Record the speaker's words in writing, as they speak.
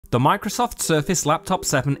The Microsoft Surface Laptop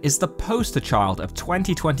 7 is the poster child of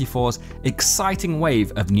 2024's exciting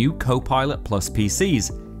wave of new Copilot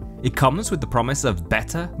PCs. It comes with the promise of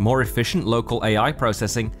better, more efficient local AI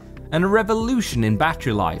processing and a revolution in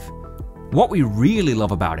battery life. What we really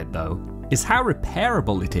love about it though, is how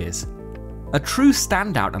repairable it is. A true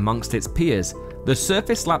standout amongst its peers, the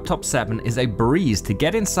Surface Laptop 7 is a breeze to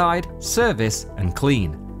get inside, service and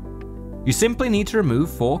clean. You simply need to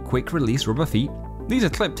remove 4 quick release rubber feet. These are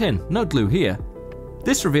clipped in, no glue here.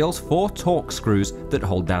 This reveals 4 Torx screws that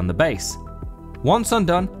hold down the base. Once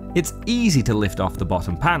undone, it's easy to lift off the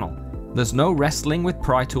bottom panel. There's no wrestling with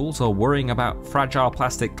pry tools or worrying about fragile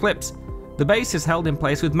plastic clips. The base is held in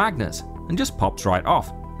place with magnets and just pops right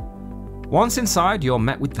off. Once inside, you're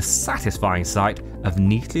met with the satisfying sight of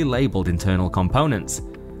neatly labelled internal components.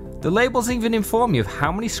 The labels even inform you of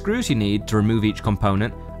how many screws you need to remove each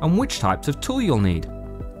component and which types of tool you'll need.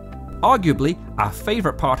 Arguably, our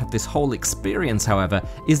favourite part of this whole experience, however,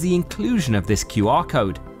 is the inclusion of this QR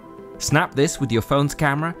code. Snap this with your phone's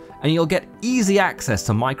camera and you'll get easy access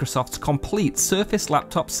to Microsoft's complete Surface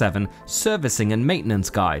Laptop 7 servicing and maintenance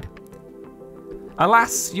guide.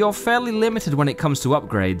 Alas, you're fairly limited when it comes to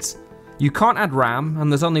upgrades. You can't add RAM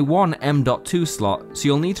and there's only one M.2 slot, so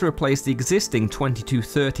you'll need to replace the existing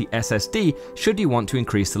 2230 SSD should you want to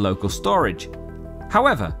increase the local storage.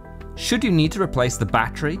 However, should you need to replace the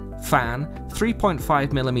battery, fan,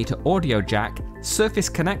 3.5mm audio jack, Surface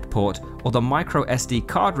Connect port or the micro SD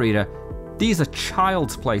card reader, these are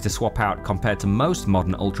child's play to swap out compared to most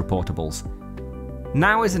modern ultra portables.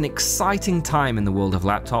 Now is an exciting time in the world of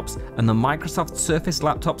laptops and the Microsoft Surface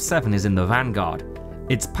Laptop 7 is in the vanguard.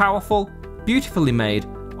 It's powerful, beautifully made,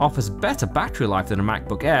 offers better battery life than a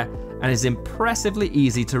MacBook Air and is impressively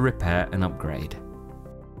easy to repair and upgrade.